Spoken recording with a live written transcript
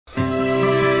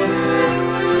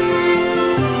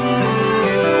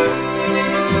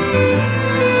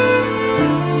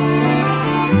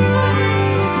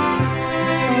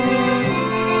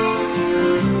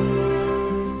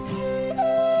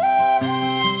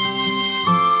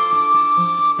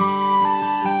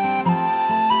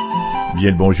Bien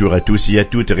le bonjour à tous et à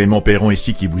toutes. Raymond Perron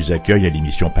ici qui vous accueille à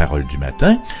l'émission Parole du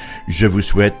matin. Je vous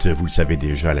souhaite, vous le savez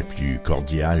déjà, la plus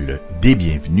cordiale des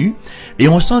bienvenues. Et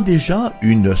on sent déjà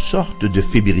une sorte de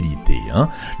fébrilité.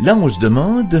 Là, on se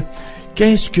demande,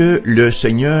 qu'est-ce que le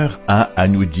Seigneur a à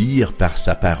nous dire par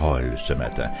sa parole ce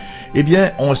matin? Eh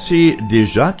bien, on sait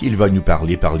déjà qu'il va nous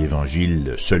parler par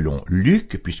l'Évangile selon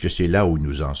Luc, puisque c'est là où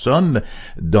nous en sommes,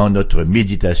 dans notre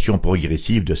méditation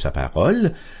progressive de sa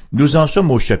parole. Nous en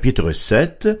sommes au chapitre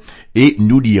 7, et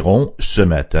nous lirons ce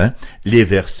matin les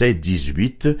versets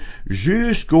 18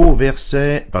 jusqu'au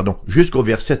verset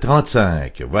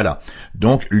 35. Voilà.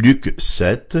 Donc, Luc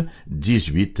 7,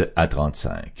 18 à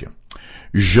 35.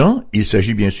 Jean, il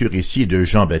s'agit bien sûr ici de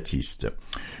Jean-Baptiste.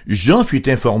 Jean fut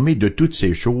informé de toutes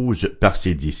ces choses par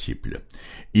ses disciples.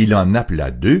 Il en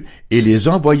appela 2 et les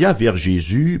envoya vers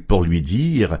Jésus pour lui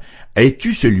dire «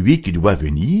 Es-tu celui qui doit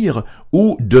venir,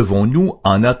 ou devons-nous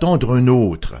en attendre un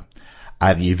autre ?»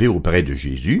 Arrivés auprès de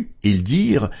Jésus, ils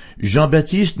dirent «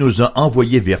 Jean-Baptiste nous a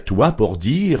envoyés vers toi pour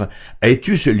dire «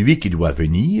 Es-tu celui qui doit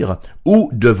venir, ou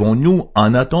devons-nous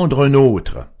en attendre un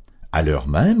autre ?» À l'heure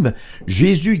même,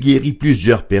 Jésus guérit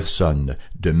plusieurs personnes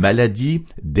de maladies,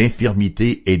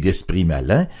 d'infirmités et d'esprits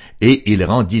malins, et il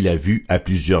rendit la vue à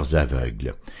plusieurs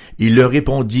aveugles. Il leur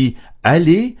répondit, «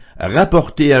 Allez,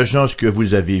 rapportez à Jean ce que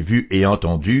vous avez vu et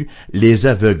entendu, les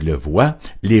aveugles voient,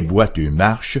 les boiteux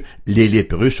marchent, les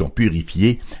lépreux sont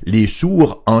purifiés, les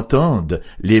sourds entendent,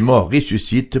 les morts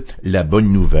ressuscitent, la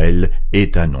bonne nouvelle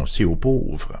est annoncée aux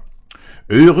pauvres.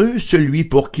 Heureux celui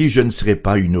pour qui je ne serai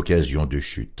pas une occasion de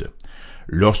chute. »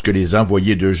 Lorsque les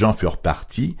envoyés de Jean furent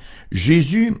partis,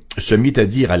 Jésus se mit à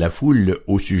dire à la foule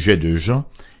au sujet de Jean,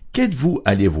 « Qu'êtes-vous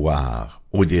allé voir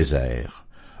au désert?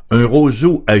 Un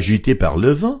roseau agité par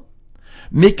le vent?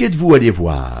 Mais qu'êtes-vous allé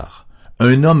voir?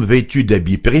 Un homme vêtu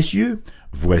d'habits précieux?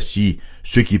 Voici,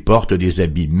 ceux qui portent des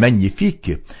habits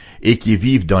magnifiques et qui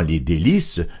vivent dans les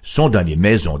délices sont dans les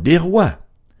maisons des rois.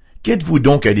 Qu'êtes-vous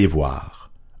donc allé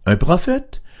voir? Un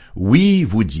prophète? Oui,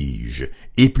 vous dis-je,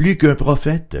 et plus qu'un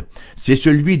prophète, c'est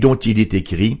celui dont il est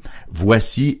écrit, «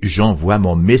 Voici, j'envoie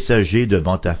mon messager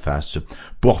devant ta face,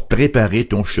 pour préparer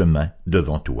ton chemin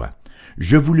devant toi. »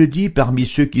 Je vous le dis parmi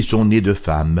ceux qui sont nés de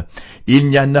femmes, il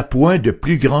n'y en a point de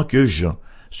plus grand que Jean.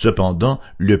 Cependant,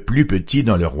 le plus petit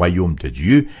dans le royaume de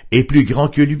Dieu est plus grand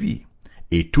que lui.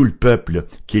 Et tout le peuple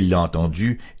qui l'a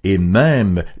entendu, et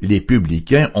même les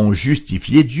publicains ont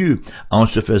justifié Dieu en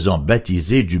se faisant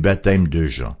baptiser du baptême de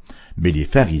Jean. Mais les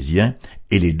pharisiens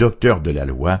et les docteurs de la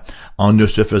loi, en ne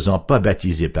se faisant pas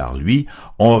baptiser par lui,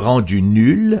 ont rendu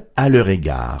nul à leur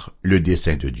égard le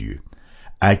dessein de Dieu.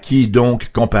 À qui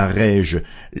donc comparerai-je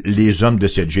les hommes de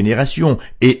cette génération,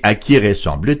 et à qui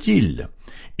ressemblent-ils?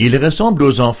 Ils ressemblent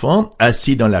aux enfants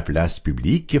assis dans la place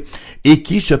publique, et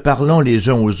qui, se parlant les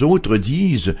uns aux autres,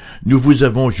 disent « Nous vous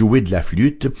avons joué de la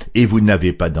flûte, et vous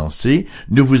n'avez pas dansé,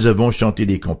 nous vous avons chanté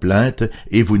des complaintes,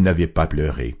 et vous n'avez pas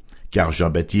pleuré. » Car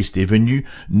Jean-Baptiste est venu,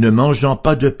 ne mangeant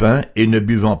pas de pain et ne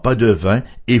buvant pas de vin,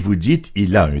 et vous dites «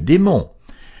 Il a un démon. »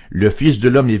 Le Fils de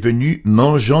l'homme est venu,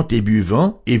 mangeant et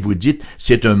buvant, et vous dites «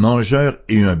 C'est un mangeur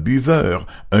et un buveur,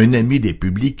 un ami des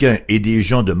publicains et des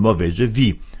gens de mauvaise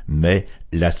vie. » Mais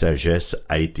la sagesse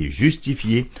a été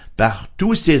justifiée par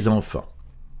tous ses enfants.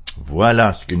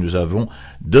 Voilà ce que nous avons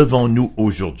devant nous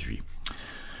aujourd'hui.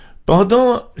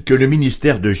 Pendant que le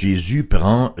ministère de Jésus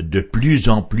prend de plus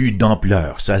en plus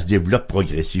d'ampleur, ça se développe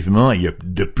progressivement, il y a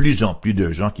de plus en plus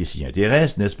de gens qui s'y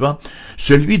intéressent, n'est-ce pas?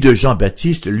 Celui de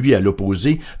Jean-Baptiste, lui, à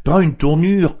l'opposé, prend une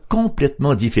tournure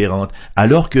complètement différente,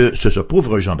 alors que ce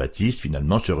pauvre Jean-Baptiste,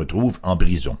 finalement, se retrouve en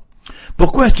prison.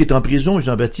 Pourquoi est-ce qu'il est en prison,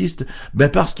 Jean-Baptiste?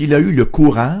 Parce qu'il a eu le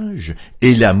courage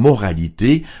et la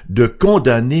moralité de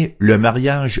condamner le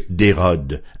mariage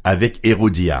d'Hérode avec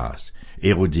Hérodias.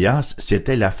 Hérodias,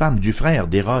 c'était la femme du frère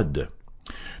d'Hérode.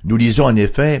 Nous lisons en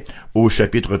effet au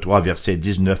chapitre 3, versets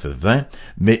 19-20,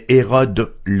 « Mais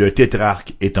Hérode, le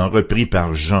tétrarque, étant repris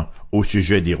par Jean au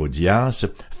sujet d'Hérodias,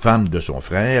 femme de son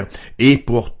frère, et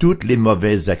pour toutes les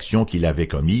mauvaises actions qu'il avait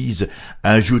commises,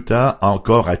 ajouta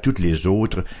encore à toutes les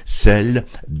autres celle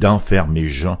d'enfermer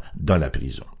Jean dans la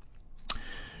prison. »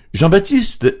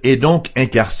 Jean-Baptiste est donc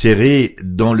incarcéré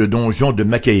dans le donjon de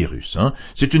Macaérus.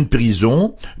 C'est une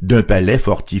prison d'un palais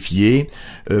fortifié,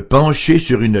 penché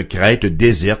sur une crête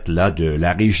déserte là de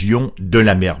la région de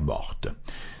la mer Morte.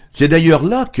 C'est d'ailleurs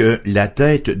là que la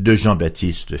tête de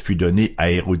Jean-Baptiste fut donnée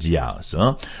à Hérodias.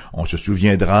 On se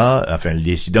souviendra,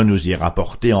 l'incident nous est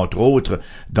rapporté, entre autres,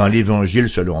 dans l'Évangile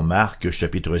selon Marc,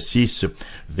 chapitre 6,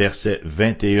 verset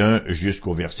 21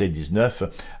 jusqu'au verset 19,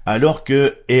 alors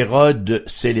que Hérode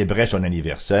célébrait son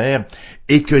anniversaire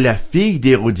et que la fille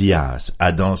d'Hérodias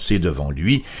a dansé devant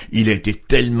lui, il a été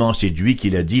tellement séduit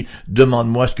qu'il a dit «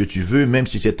 Demande-moi ce que tu veux, même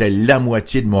si c'était la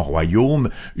moitié de mon royaume,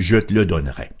 je te le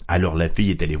donnerai. » Alors la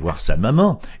fille est allée voir sa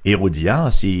maman,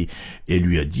 Hérodias, et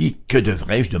lui a dit « Que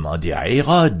devrais-je demander à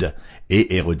Hérode ?»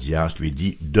 Et Hérodias lui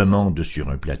dit « Demande sur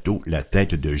un plateau la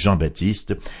tête de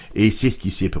Jean-Baptiste » et c'est ce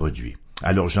qui s'est produit.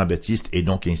 Alors Jean-Baptiste est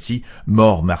donc ainsi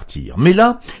mort martyr. Mais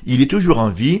là, il est toujours en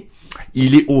vie,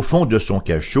 il est au fond de son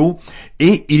cachot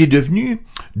et il est devenu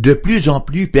de plus en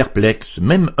plus perplexe,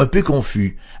 même un peu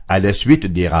confus, à la suite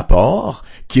des rapports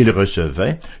qu'il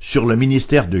recevait sur le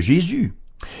ministère de Jésus.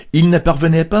 Il ne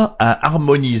parvenait pas à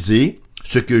harmoniser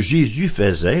ce que Jésus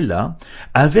faisait là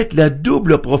avec la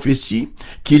double prophétie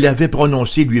qu'il avait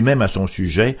prononcée lui-même à son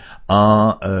sujet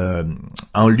en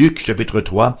Luc chapitre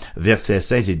 3 versets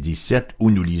 16 et 17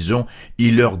 où nous lisons «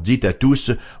 Il leur dit à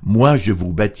tous, moi je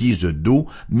vous baptise d'eau,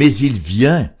 mais il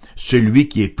vient celui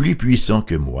qui est plus puissant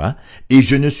que moi, et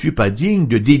je ne suis pas digne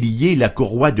de délier la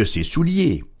courroie de ses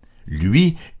souliers.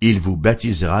 Lui, il vous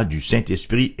baptisera du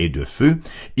Saint-Esprit et de feu,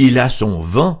 il a son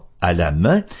vent à la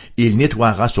main, il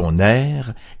nettoiera son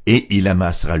aire et il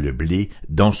amassera le blé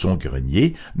dans son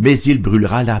grenier, mais il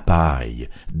brûlera la paille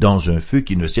dans un feu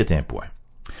qui ne s'éteint point. »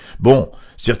 Bon,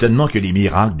 certainement que les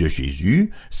miracles de Jésus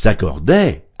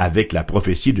s'accordaient avec la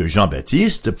prophétie de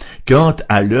Jean-Baptiste quant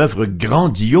à l'œuvre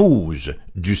grandiose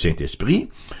du Saint-Esprit,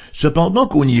 cependant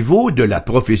qu'au niveau de la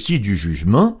prophétie du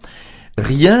jugement,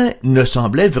 rien ne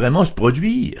semblait vraiment se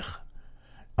produire.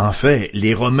 En fait,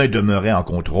 les Romains demeuraient en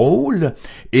contrôle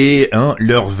et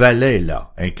leurs valets,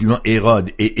 là, incluant Hérode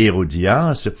et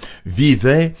Hérodias,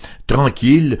 vivaient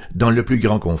tranquilles dans le plus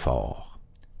grand confort.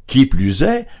 Qui plus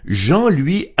est, Jean,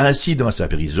 lui, assis dans sa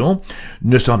prison,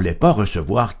 ne semblait pas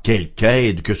recevoir quelque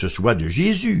aide que ce soit de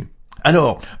Jésus.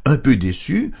 Alors, un peu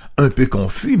déçu, un peu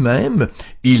confus même,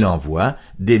 il envoie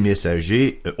des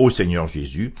messagers au Seigneur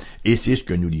Jésus, et c'est ce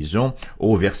que nous lisons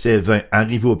au verset 20.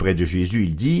 Arrivé auprès de Jésus,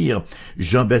 ils dirent, «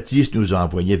 Jean-Baptiste nous a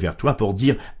envoyés vers toi pour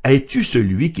dire, « Es-tu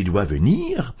celui qui doit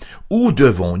venir, ou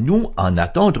devons-nous en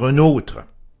attendre un autre ?»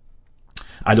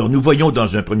 Alors nous voyons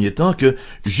dans un premier temps que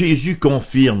Jésus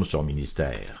confirme son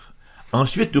ministère.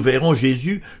 Ensuite, nous verrons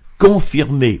Jésus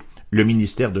confirmer le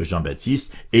ministère de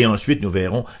Jean-Baptiste, et ensuite nous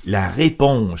verrons la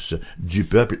réponse du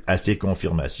peuple à ces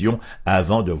confirmations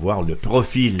avant de voir le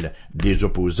profil des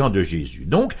opposants de Jésus.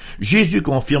 Donc, Jésus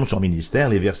confirme son ministère,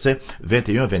 les versets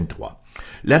 21-23.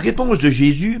 La réponse de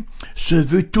Jésus se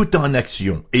veut tout en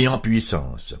action et en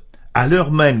puissance. À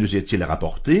l'heure même, nous est-il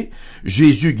rapporté,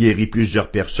 Jésus guérit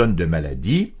plusieurs personnes de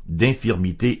maladies,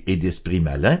 d'infirmités et d'esprits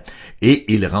malins, et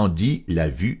il rendit la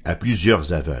vue à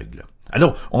plusieurs aveugles.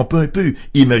 Alors, on peut un peu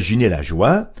imaginer la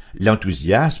joie,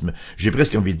 l'enthousiasme, j'ai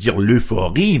presque envie de dire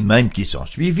l'euphorie même qui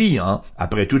s'ensuivit,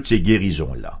 après toutes ces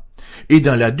guérisons-là. Et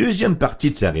dans la deuxième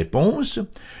partie de sa réponse,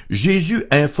 Jésus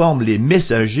informe les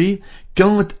messagers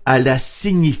quant à la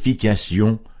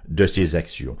signification de ses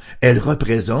actions. Elles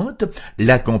représentent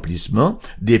l'accomplissement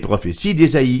des prophéties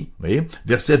d'Ésaïe.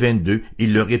 Verset 22,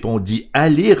 il leur répondit, «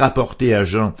 Allez rapporter à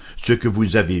Jean ce que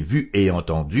vous avez vu et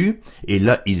entendu. » Et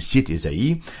là, il cite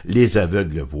Ésaïe, « Les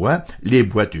aveugles voient, les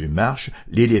boiteux marchent,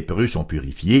 les lépreux sont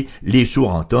purifiés, les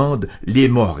sourds entendent, les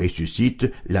morts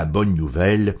ressuscitent, la bonne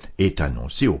nouvelle est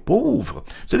annoncée aux pauvres. »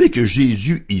 Vous savez que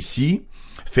Jésus, ici,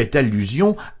 fait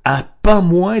allusion à pas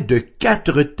moins de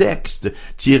 4 textes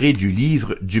tirés du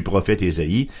livre du prophète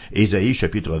Ésaïe, Ésaïe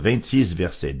chapitre 26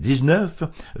 verset 19,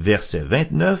 verset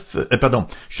 29,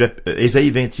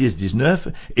 Ésaïe 26 19,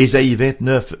 Ésaïe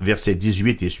 29 verset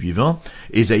 18 et suivant,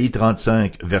 Ésaïe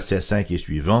 35 verset 5 et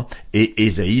suivant, et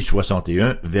Ésaïe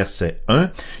 61 verset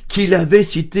 1, qu'il avait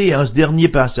cité en ce dernier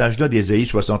passage-là d'Ésaïe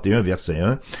 61 verset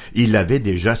 1, il l'avait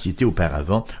déjà cité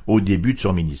auparavant au début de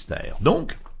son ministère.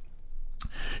 Donc,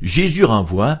 Jésus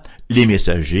renvoie les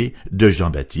messagers de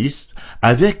Jean-Baptiste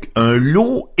avec un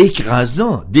lot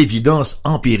écrasant d'évidences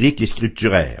empiriques et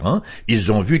scripturaires.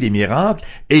 Ils ont vu les miracles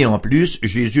et en plus,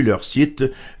 Jésus leur cite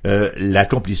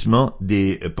l'accomplissement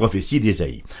des prophéties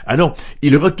d'Ésaïe. Alors,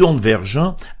 il retourne vers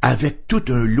Jean avec tout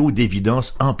un lot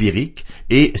d'évidences empiriques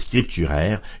et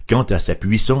scripturaires quant à sa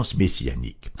puissance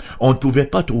messianique. On ne pouvait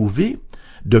pas trouver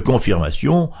de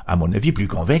confirmation, à mon avis, plus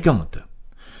convaincante.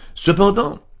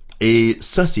 Cependant, et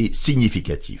ça c'est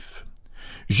significatif,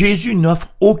 Jésus n'offre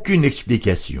aucune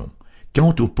explication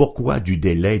quant au pourquoi du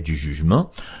délai du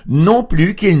jugement, non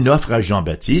plus qu'il n'offre à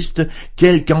Jean-Baptiste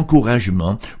quelque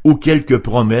encouragement ou quelque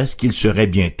promesse qu'il serait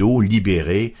bientôt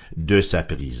libéré de sa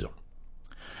prison.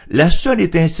 La seule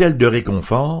étincelle de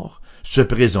réconfort se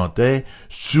présentait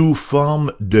sous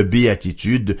forme de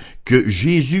béatitude que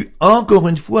Jésus, encore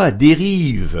une fois,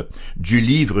 dérive du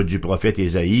livre du prophète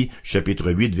Ésaïe,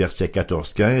 chapitre 8, verset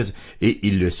 14-15, et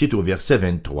il le cite au verset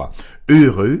 23. «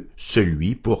 Heureux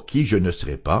celui pour qui je ne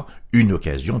serai pas une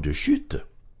occasion de chute. »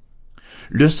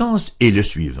 Le sens est le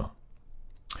suivant.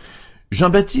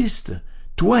 Jean-Baptiste,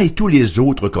 toi et tous les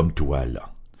autres comme toi,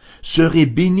 là, serez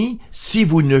bénis si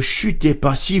vous ne chutez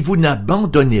pas, si vous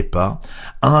n'abandonnez pas,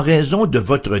 en raison de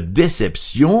votre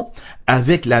déception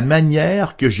avec la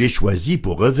manière que j'ai choisie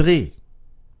pour œuvrer.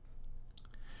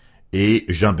 Et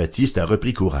Jean-Baptiste a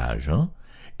repris courage,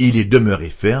 Il est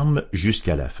demeuré ferme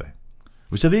jusqu'à la fin.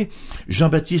 Vous savez,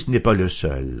 Jean-Baptiste n'est pas le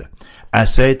seul à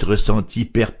s'être senti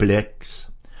perplexe,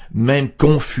 même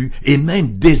confus et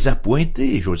même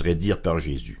désappointé, j'oserais dire, par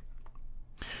Jésus.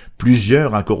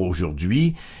 Plusieurs, encore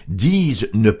aujourd'hui, disent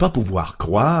ne pas pouvoir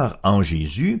croire en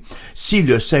Jésus si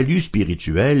le salut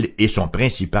spirituel est son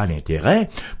principal intérêt,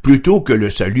 plutôt que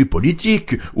le salut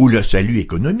politique ou le salut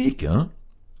économique.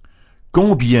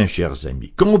 Combien, chers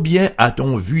amis, combien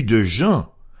a-t-on vu de gens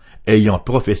ayant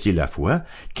professé la foi,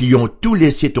 qui ont tout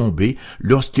laissé tomber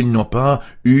lorsqu'ils n'ont pas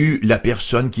eu la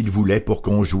personne qu'ils voulaient pour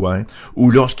conjoint,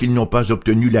 ou lorsqu'ils n'ont pas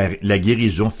obtenu la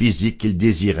guérison physique qu'ils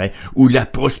désiraient, ou la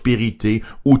prospérité,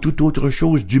 ou toute autre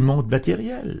chose du monde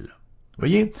matériel.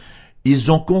 Voyez,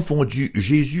 ils ont confondu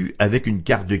Jésus avec une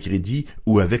carte de crédit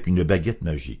ou avec une baguette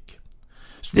magique.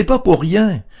 Ce n'est pas pour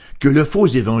rien que le faux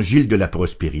évangile de la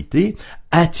prospérité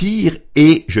attire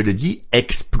et, je le dis,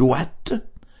 exploite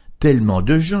tellement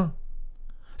de gens.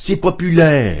 C'est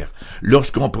populaire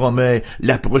lorsqu'on promet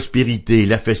la prospérité,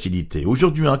 la facilité.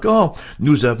 Aujourd'hui encore,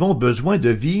 nous avons besoin de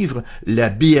vivre la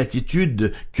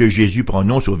béatitude que Jésus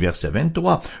prononce au verset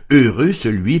 23. « Heureux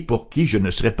celui pour qui je ne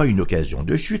serai pas une occasion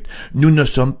de chute. » Nous ne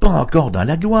sommes pas encore dans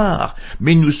la gloire,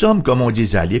 mais nous sommes, comme on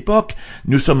disait à l'époque,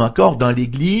 nous sommes encore dans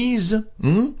l'église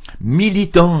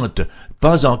militante,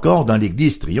 pas encore dans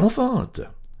l'église triomphante.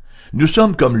 Nous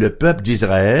sommes comme le peuple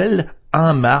d'Israël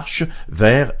en marche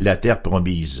vers la terre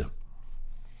promise.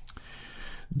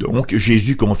 Donc,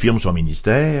 Jésus confirme son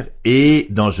ministère et,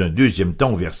 dans un deuxième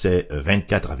temps, au verset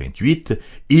 24 à 28,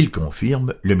 il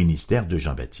confirme le ministère de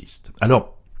Jean-Baptiste.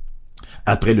 Alors,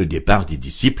 après le départ des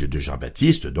disciples de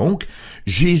Jean-Baptiste, donc,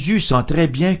 Jésus sent très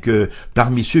bien que,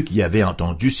 parmi ceux qui avaient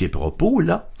entendu ces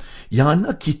propos-là, il y en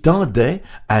a qui tendaient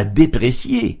à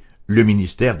déprécier le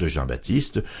ministère de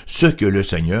Jean-Baptiste, ce que le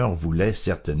Seigneur voulait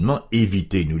certainement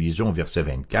éviter. Nous lisons verset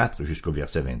 24 jusqu'au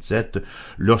verset 27.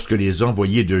 Lorsque les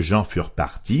envoyés de Jean furent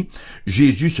partis,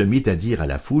 Jésus se mit à dire à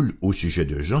la foule au sujet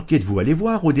de Jean, « Qu'êtes-vous allé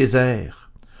voir au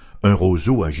désert? Un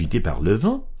roseau agité par le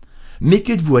vent? Mais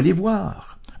qu'êtes-vous allé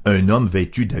voir? Un homme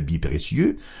vêtu d'habits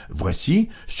précieux? Voici,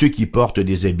 ceux qui portent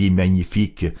des habits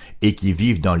magnifiques et qui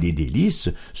vivent dans les délices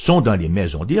sont dans les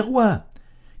maisons des rois.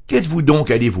 Qu'êtes-vous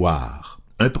donc allé voir?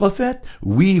 Un prophète?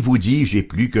 Oui, vous dis-je, et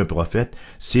plus qu'un prophète,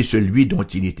 c'est celui dont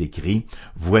il est écrit,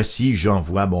 « Voici,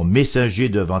 j'envoie mon messager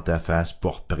devant ta face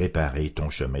pour préparer ton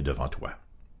chemin devant toi. »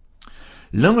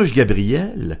 L'ange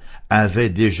Gabriel avait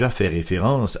déjà fait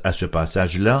référence à ce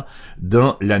passage-là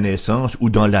dans la naissance ou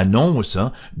dans l'annonce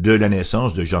de la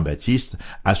naissance de Jean-Baptiste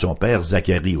à son père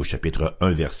Zacharie au chapitre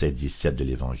 1 verset 17 de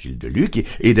l'évangile de Luc.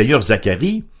 Et d'ailleurs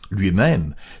Zacharie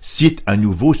lui-même cite à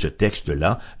nouveau ce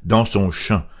texte-là dans son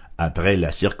chant après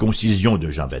la circoncision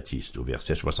de Jean-Baptiste au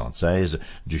verset 76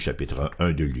 du chapitre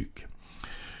 1 de Luc.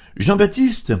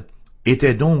 Jean-Baptiste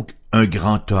était donc un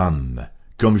grand homme,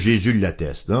 comme Jésus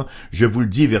l'atteste. Je vous le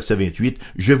dis, verset 28,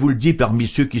 « Je vous le dis, parmi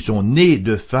ceux qui sont nés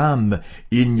de femmes,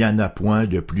 il n'y en a point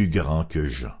de plus grand que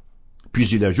Jean. » Puis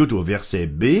il ajoute au verset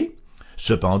B, «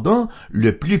 Cependant,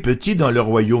 le plus petit dans le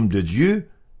royaume de Dieu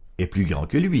est plus grand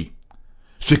que lui. »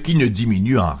 Ce qui ne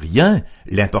diminue en rien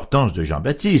l'importance de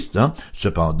Jean-Baptiste.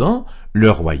 Cependant, le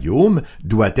royaume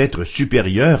doit être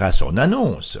supérieur à son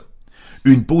annonce.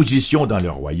 Une position dans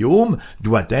le royaume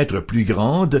doit être plus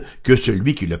grande que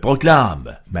celui qui le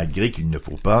proclame, malgré qu'il ne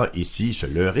faut pas ici se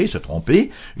leurrer, se tromper.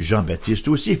 Jean-Baptiste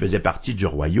aussi faisait partie du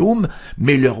royaume,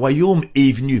 mais le royaume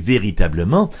est venu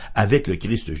véritablement avec le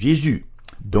Christ Jésus.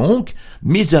 Donc,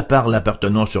 mis à part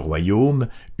l'appartenance au royaume,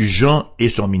 Jean et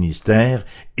son ministère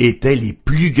étaient les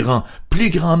plus grands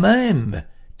même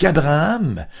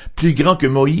qu'Abraham, plus grands que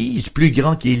Moïse, plus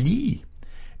grands qu'Élie.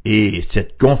 Et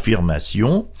cette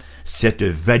confirmation, cette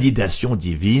validation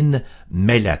divine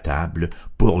met la table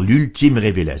pour l'ultime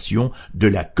révélation de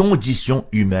la condition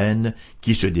humaine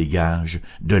qui se dégage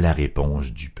de la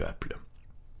réponse du peuple,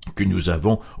 que nous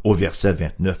avons au verset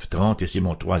 29-30, et c'est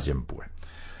mon troisième point.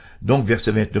 Donc,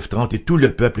 verset 29-30, « Et tout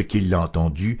le peuple qui l'a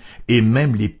entendu, et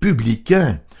même les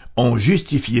publicains, ont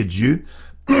justifié Dieu,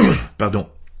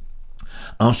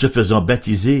 en se faisant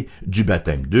baptiser du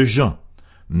baptême de Jean.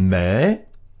 Mais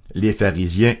les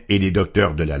pharisiens et les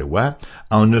docteurs de la loi,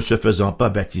 en ne se faisant pas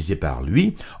baptiser par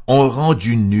lui, ont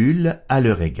rendu nul à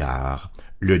leur égard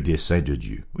le dessein de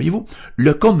Dieu. Voyez-vous,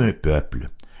 le commun peuple,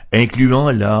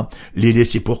 incluant là les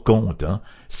laissés pour compte,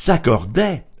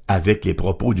 s'accordait avec les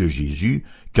propos de Jésus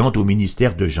quant au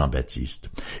ministère de Jean-Baptiste.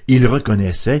 Il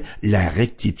reconnaissait la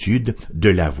rectitude de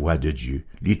la voix de Dieu.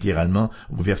 Littéralement,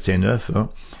 au verset 9,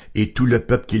 et tout le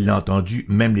peuple qui l'a entendu,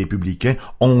 même les publicains,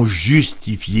 ont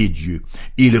justifié Dieu.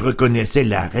 Ils reconnaissaient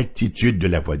la rectitude de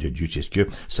la voix de Dieu, c'est ce que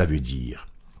ça veut dire.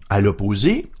 À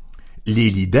l'opposé, les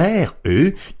leaders,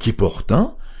 eux, qui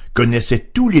pourtant connaissaient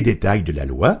tous les détails de la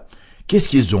loi, qu'est-ce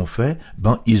qu'ils ont fait?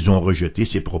 Ils ont rejeté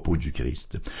ces propos du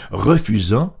Christ,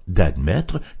 refusant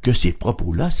d'admettre que ces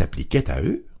propos-là s'appliquaient à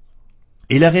eux.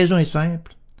 Et la raison est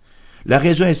simple.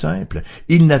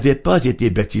 Ils n'avaient pas été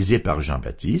baptisés par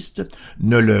Jean-Baptiste,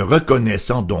 ne le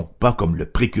reconnaissant donc pas comme le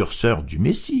précurseur du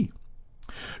Messie.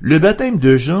 Le baptême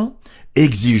de Jean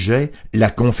exigeait la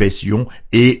confession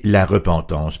et la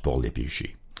repentance pour les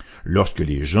péchés. Lorsque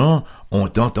les gens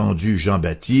ont entendu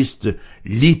Jean-Baptiste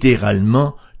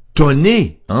littéralement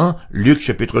tonner, Luc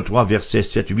chapitre 3 verset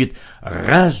 7-8, «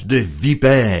 Race de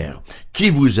vipères, qui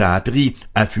vous a appris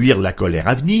à fuir la colère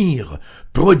à venir?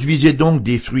 Produisez donc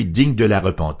des fruits dignes de la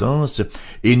repentance,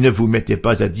 et ne vous mettez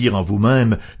pas à dire en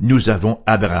vous-même, nous avons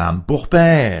Abraham pour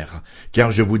père,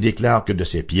 car je vous déclare que de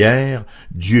ces pierres,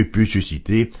 Dieu peut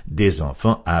susciter des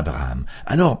enfants à Abraham. »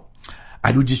 Alors,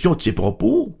 à l'audition de ces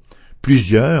propos,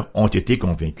 plusieurs ont été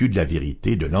convaincus de la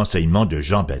vérité de l'enseignement de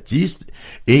Jean-Baptiste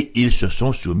et ils se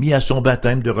sont soumis à son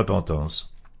baptême de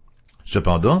repentance.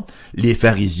 Cependant, les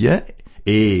pharisiens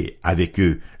et avec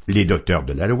eux les docteurs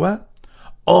de la loi,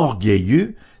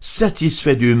 orgueilleux,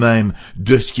 satisfaits d'eux-mêmes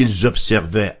de ce qu'ils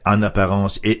observaient en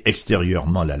apparence et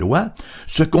extérieurement la loi,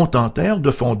 se contentèrent de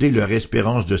fonder leur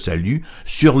espérance de salut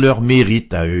sur leur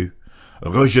mérite à eux,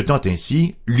 rejetant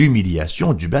ainsi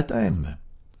l'humiliation du baptême.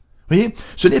 Voyez,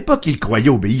 ce n'est pas qu'ils croyaient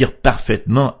obéir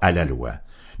parfaitement à la loi,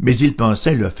 mais ils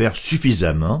pensaient le faire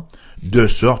suffisamment, de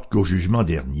sorte qu'au jugement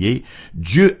dernier,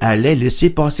 Dieu allait laisser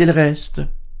passer le reste.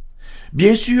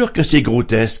 Bien sûr que c'est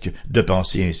grotesque de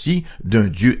penser ainsi d'un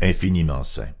Dieu infiniment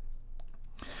saint.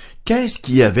 Qu'est-ce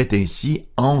qui avait ainsi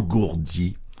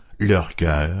engourdi leur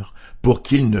cœur pour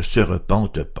qu'ils ne se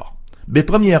repentent pas? Mais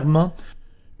premièrement,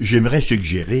 j'aimerais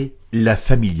suggérer la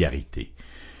familiarité.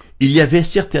 Il y avait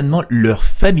certainement leur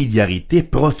familiarité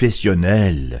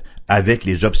professionnelle avec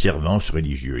les observances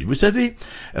religieuses. Vous savez,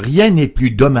 rien n'est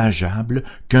plus dommageable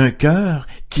qu'un cœur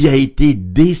qui a été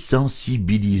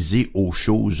désensibilisé aux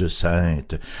choses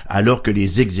saintes, alors que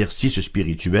les exercices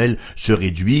spirituels se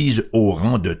réduisent au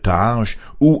rang de tâches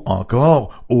ou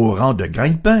encore au rang de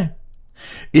gagne-pain.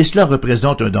 Et cela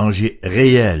représente un danger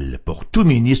réel pour tout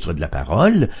ministre de la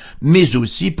parole, mais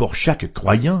aussi pour chaque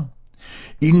croyant.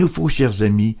 Il nous faut, chers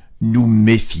amis, nous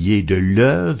méfier de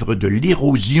l'œuvre de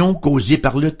l'érosion causée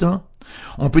par le temps.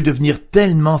 On peut devenir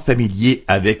tellement familier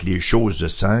avec les choses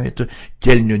saintes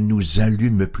qu'elles ne nous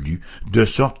allument plus, de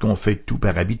sorte qu'on fait tout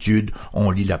par habitude. On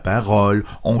lit la parole,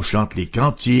 on chante les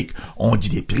cantiques, on dit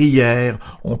des prières,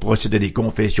 on procède à des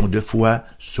confessions de foi,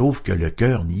 sauf que le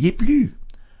cœur n'y est plus.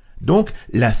 Donc,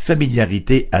 la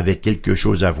familiarité avait quelque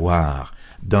chose à voir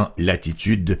dans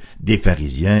l'attitude des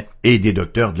pharisiens et des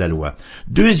docteurs de la loi.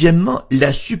 Deuxièmement,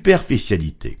 la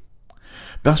superficialité.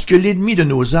 Parce que l'ennemi de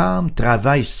nos âmes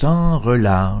travaille sans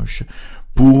relâche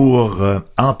pour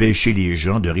empêcher les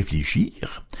gens de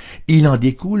réfléchir, il en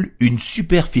découle une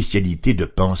superficialité de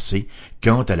pensée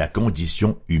quant à la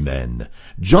condition humaine.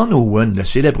 John Owen, le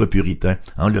célèbre puritain,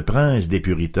 le prince des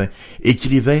puritains,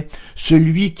 écrivait «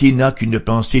 Celui qui n'a qu'une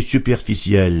pensée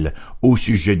superficielle au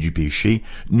sujet du péché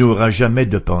n'aura jamais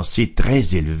de pensée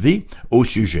très élevée au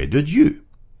sujet de Dieu. »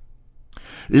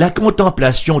 La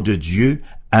contemplation de Dieu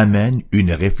amène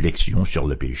une réflexion sur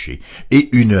le péché.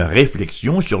 Et une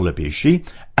réflexion sur le péché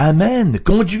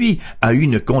conduit à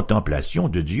une contemplation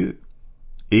de Dieu.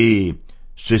 Et,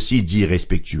 ceci dit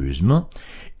respectueusement,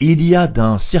 il y a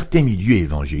dans certains milieux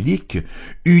évangéliques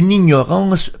une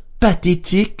ignorance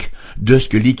pathétique de ce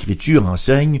que l'Écriture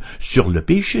enseigne sur le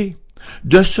péché,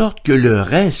 de sorte que le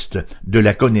reste de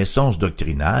la connaissance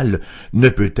doctrinale ne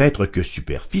peut être que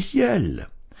superficiel.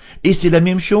 Et c'est la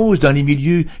même chose dans les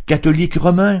milieux catholiques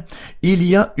romains. Il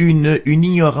y a une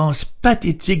ignorance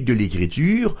pathétique de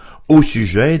l'Écriture au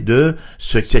sujet de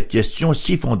cette question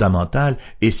si fondamentale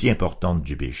et si importante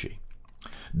du péché.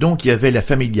 Donc il y avait la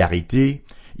familiarité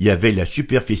il y avait la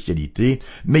superficialité,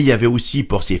 mais il y avait aussi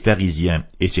pour ces pharisiens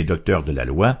et ces docteurs de la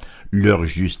loi leur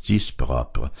justice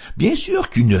propre. Bien sûr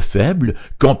qu'une faible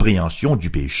compréhension du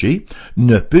péché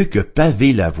ne peut que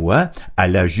paver la voie à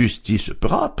la justice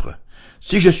propre.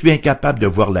 Si je suis incapable de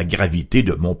voir la gravité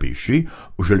de mon péché,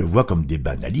 je le vois comme des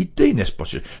banalités, n'est-ce pas?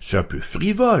 C'est un peu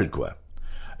frivole, quoi.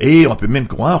 Et on peut même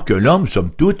croire que l'homme,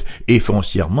 somme toute, est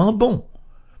foncièrement bon,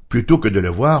 plutôt que de le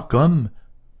voir comme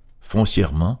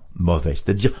foncièrement mauvais,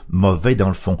 c'est-à-dire mauvais dans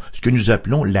le fond, ce que nous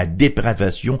appelons la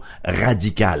dépravation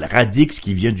radicale. Radix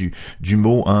qui vient du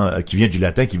mot, qui vient du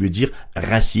latin, qui veut dire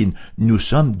racine. Nous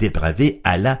sommes dépravés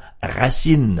à la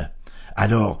racine.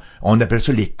 Alors, on appelle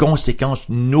ça les conséquences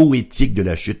noétiques de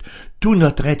la chute. Tout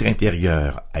notre être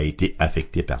intérieur a été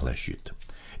affecté par la chute.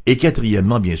 Et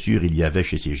quatrièmement, bien sûr, il y avait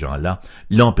chez ces gens-là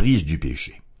l'emprise du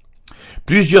péché.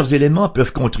 Plusieurs éléments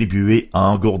peuvent contribuer à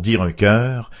engourdir un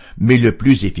cœur, mais le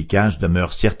plus efficace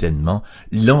demeure certainement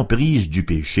l'emprise du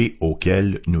péché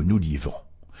auquel nous nous livrons.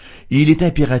 Il est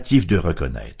impératif de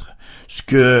reconnaître ce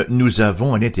que nous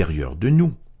avons à l'intérieur de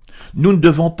nous. Nous ne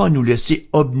devons pas nous laisser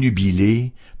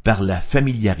obnubiler par la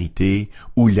familiarité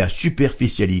ou la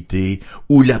superficialité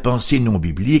ou la pensée non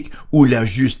biblique ou la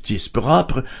justice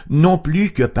propre, non plus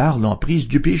que par l'emprise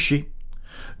du péché.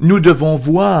 Nous devons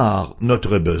voir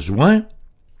notre besoin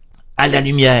à la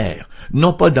lumière,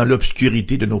 non pas dans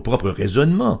l'obscurité de nos propres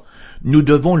raisonnements. Nous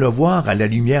devons le voir à la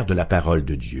lumière de la parole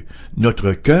de Dieu.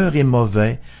 Notre cœur est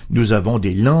mauvais, nous avons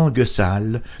des langues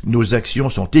sales, nos actions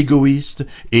sont égoïstes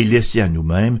et laissées à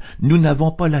nous-mêmes. Nous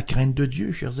n'avons pas la crainte de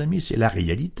Dieu, chers amis, c'est la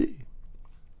réalité.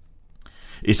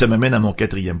 Et ça m'amène à mon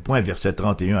quatrième point, versets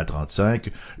 31 à 35,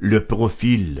 le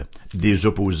profil des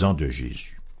opposants de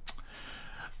Jésus.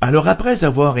 Alors après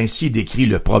avoir ainsi décrit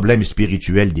le problème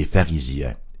spirituel des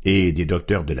pharisiens et des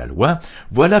docteurs de la loi,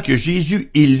 voilà que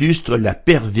Jésus illustre la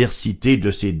perversité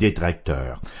de ses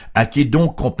détracteurs. À qui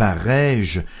donc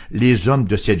comparais-je les hommes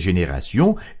de cette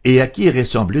génération, et à qui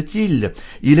ressemblent-ils?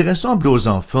 Ils ressemblent aux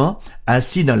enfants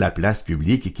assis dans la place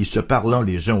publique et qui, se parlant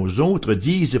les uns aux autres,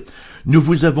 disent « Nous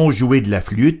vous avons joué de la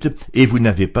flûte, et vous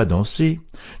n'avez pas dansé.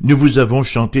 Nous vous avons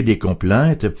chanté des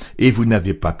complaintes, et vous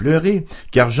n'avez pas pleuré,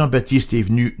 car Jean-Baptiste est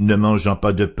venu ne mangeant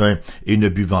pas de pain et ne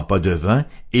buvant pas de vin,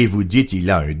 et vous dites il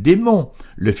a un démon.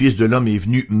 Le Fils de l'homme est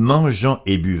venu mangeant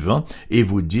et buvant, et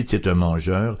vous dites c'est un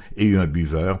mangeur et un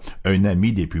buveur, un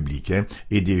ami des publicains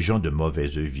et des gens de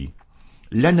mauvaise vie. »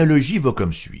 L'analogie va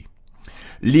comme suit.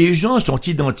 Les gens sont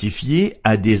identifiés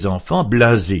à des enfants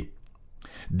blasés,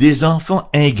 des enfants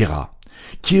ingrats,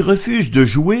 qui refusent de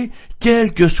jouer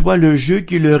quel que soit le jeu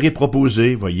qui leur est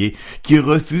proposé, voyez, qui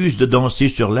refusent de danser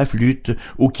sur la flûte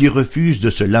ou qui refusent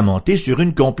de se lamenter sur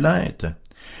une complainte.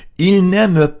 Ils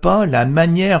n'aiment pas la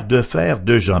manière de faire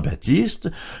de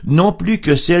Jean-Baptiste, non plus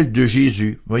que celle de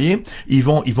Jésus. Voyez, ils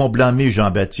vont blâmer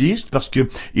Jean-Baptiste parce que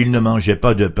il ne mangeait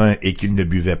pas de pain et qu'il ne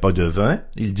buvait pas de vin.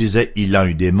 Ils disaient il a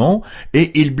un démon,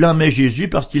 et ils blâmaient Jésus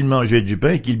parce qu'il mangeait du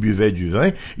pain et qu'il buvait du vin.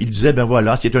 Ils disaient ben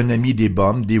voilà, c'est un ami des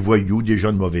bombes, des voyous, des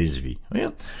gens de mauvaise vie. Voyez?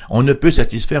 On ne peut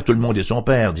satisfaire tout le monde et son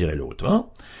père, dirait l'autre. Hein?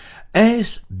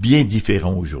 Est-ce bien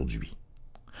différent aujourd'hui?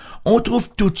 On trouve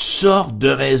toutes sortes de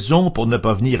raisons pour ne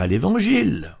pas venir à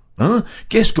l'Évangile. Hein?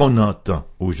 Qu'est-ce qu'on entend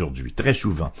aujourd'hui, très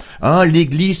souvent? Ah,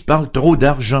 l'Église parle trop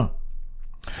d'argent.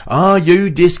 Ah, il y a eu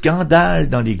des scandales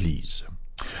dans l'Église.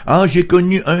 Ah, j'ai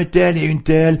connu un tel et une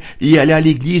telle, et allait à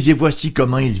l'Église et voici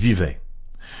comment ils vivaient.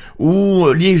 Ou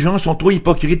les gens sont trop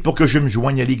hypocrites pour que je me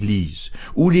joigne à l'Église.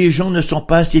 Ou les gens ne sont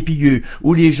pas assez pieux.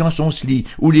 Ou les gens sont celi.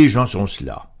 Ou les gens sont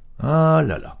cela. Ah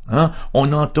là là, hein?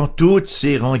 On entend toutes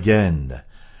ces rengaines.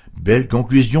 Belle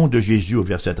conclusion de Jésus au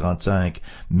verset 35,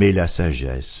 mais la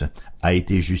sagesse a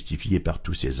été justifiée par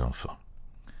tous ses enfants.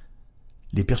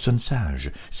 Les personnes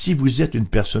sages, si vous êtes une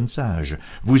personne sage,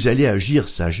 vous allez agir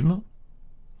sagement.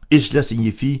 Et cela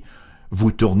signifie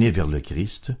vous tourner vers le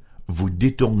Christ, vous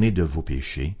détourner de vos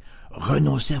péchés,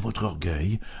 renoncer à votre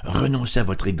orgueil, renoncer à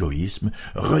votre égoïsme,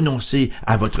 renoncer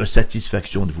à votre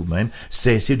satisfaction de vous-même,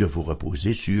 cessez de vous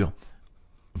reposer sur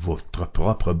votre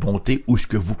propre bonté ou ce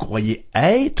que vous croyez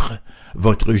être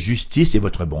votre justice et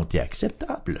votre bonté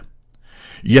acceptable.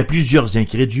 Il y a plusieurs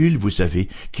incrédules, vous savez,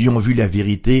 qui ont vu la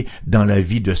vérité dans la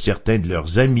vie de certains de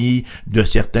leurs amis, de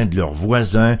certains de leurs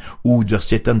voisins ou de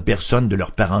certaines personnes de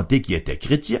leur parenté qui étaient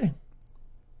chrétiens.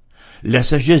 La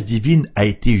sagesse divine a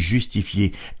été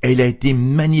justifiée, elle a été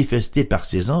manifestée par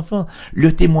ses enfants,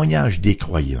 le témoignage des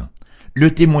croyants, le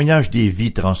témoignage des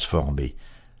vies transformées.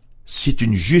 c'est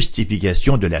une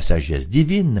justification de la sagesse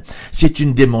divine. C'est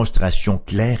une démonstration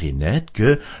claire et nette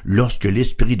que lorsque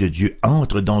l'Esprit de Dieu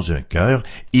entre dans un cœur,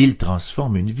 il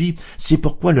transforme une vie. C'est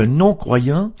pourquoi le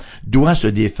non-croyant doit se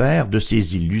défaire de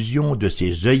ses illusions, de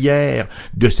ses œillères,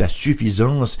 de sa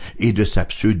suffisance et de sa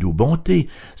pseudo-bonté.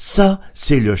 Ça,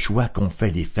 c'est le choix qu'ont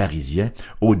fait les pharisiens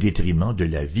au détriment de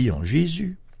la vie en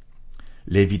Jésus.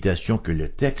 L'invitation que le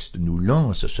texte nous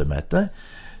lance ce matin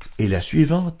est la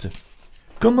suivante.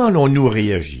 Comment allons-nous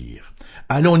réagir?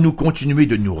 Allons-nous continuer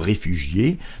de nous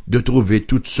réfugier, de trouver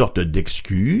toutes sortes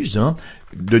d'excuses,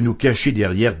 de nous cacher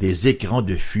derrière des écrans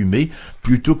de fumée,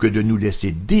 plutôt que de nous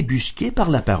laisser débusquer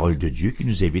par la parole de Dieu qui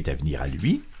nous invite à venir à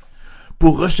lui,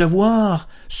 pour recevoir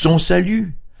son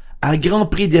salut, à grand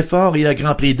prix d'effort et à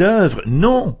grand prix d'œuvre?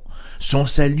 Non! Son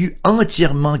salut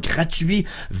entièrement gratuit.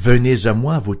 Venez à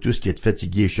moi, vous tous qui êtes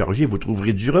fatigués et chargés, vous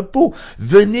trouverez du repos.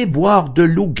 Venez boire de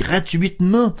l'eau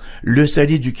gratuitement. Le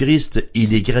salut du Christ,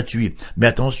 il est gratuit. Mais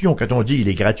attention, quand on dit il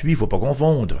est gratuit, il faut pas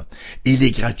confondre. Il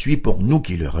est gratuit pour nous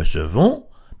qui le recevons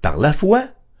par la foi,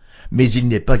 mais il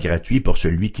n'est pas gratuit pour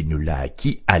celui qui nous l'a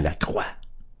acquis à la croix.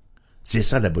 C'est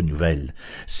ça la bonne nouvelle.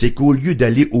 C'est qu'au lieu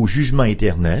d'aller au jugement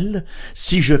éternel,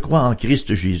 si je crois en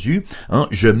Christ Jésus,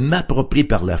 je m'approprie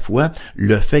par la foi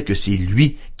le fait que c'est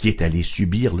lui qui est allé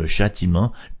subir le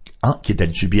châtiment, qui est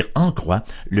allé subir en croix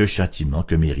le châtiment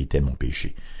que méritait mon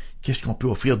péché. Qu'est-ce qu'on peut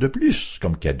offrir de plus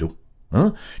comme cadeau?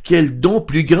 Quel don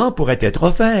plus grand pourrait être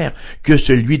offert que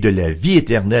celui de la vie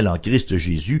éternelle en Christ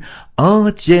Jésus,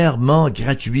 entièrement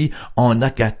gratuit, on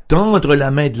n'a qu'à tendre la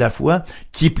main de la foi,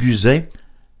 qui plus est,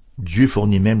 Dieu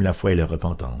fournit même la foi et la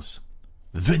repentance.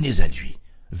 Venez à lui,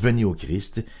 venez au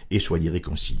Christ et soyez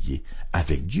réconciliés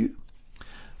avec Dieu.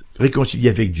 Réconciliés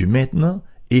avec Dieu maintenant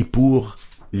et pour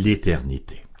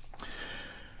l'éternité.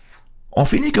 On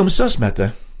finit comme ça ce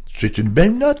matin. C'est une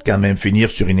belle note quand même, finir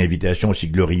sur une invitation aussi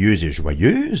glorieuse et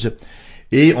joyeuse.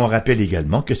 Et on rappelle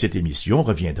également que cette émission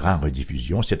reviendra en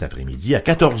rediffusion cet après-midi à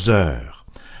 14h.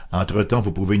 Entre-temps,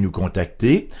 vous pouvez nous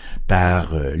contacter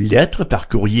par lettre, par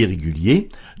courrier régulier.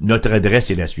 Notre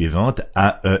adresse est la suivante,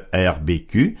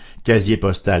 AERBQ, casier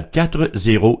postal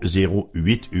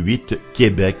 40088,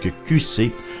 Québec,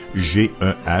 QC,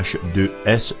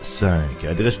 G1H2S5.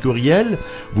 Adresse courriel,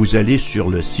 vous allez sur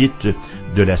le site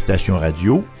de la station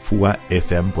radio,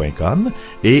 foifm.com,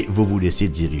 et vous vous laissez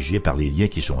diriger par les liens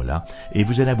qui sont là, et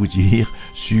vous allez aboutir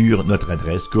sur notre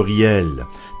adresse courriel.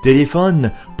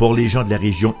 Téléphone pour les gens de la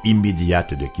région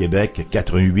immédiate de Québec,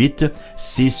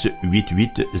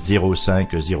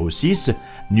 88-688-0506.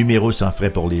 Numéro sans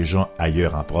frais pour les gens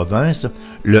ailleurs en province,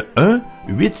 le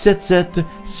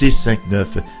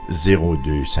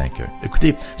 1-877-659-0251.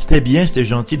 Écoutez, c'était bien, c'était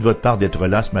gentil de votre part d'être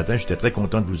là ce matin. J'étais très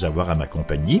content de vous avoir à ma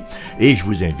compagnie et je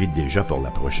vous invite déjà pour la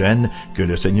prochaine. Que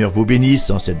le Seigneur vous bénisse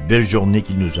en cette belle journée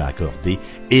qu'il nous a accordée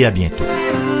et à bientôt.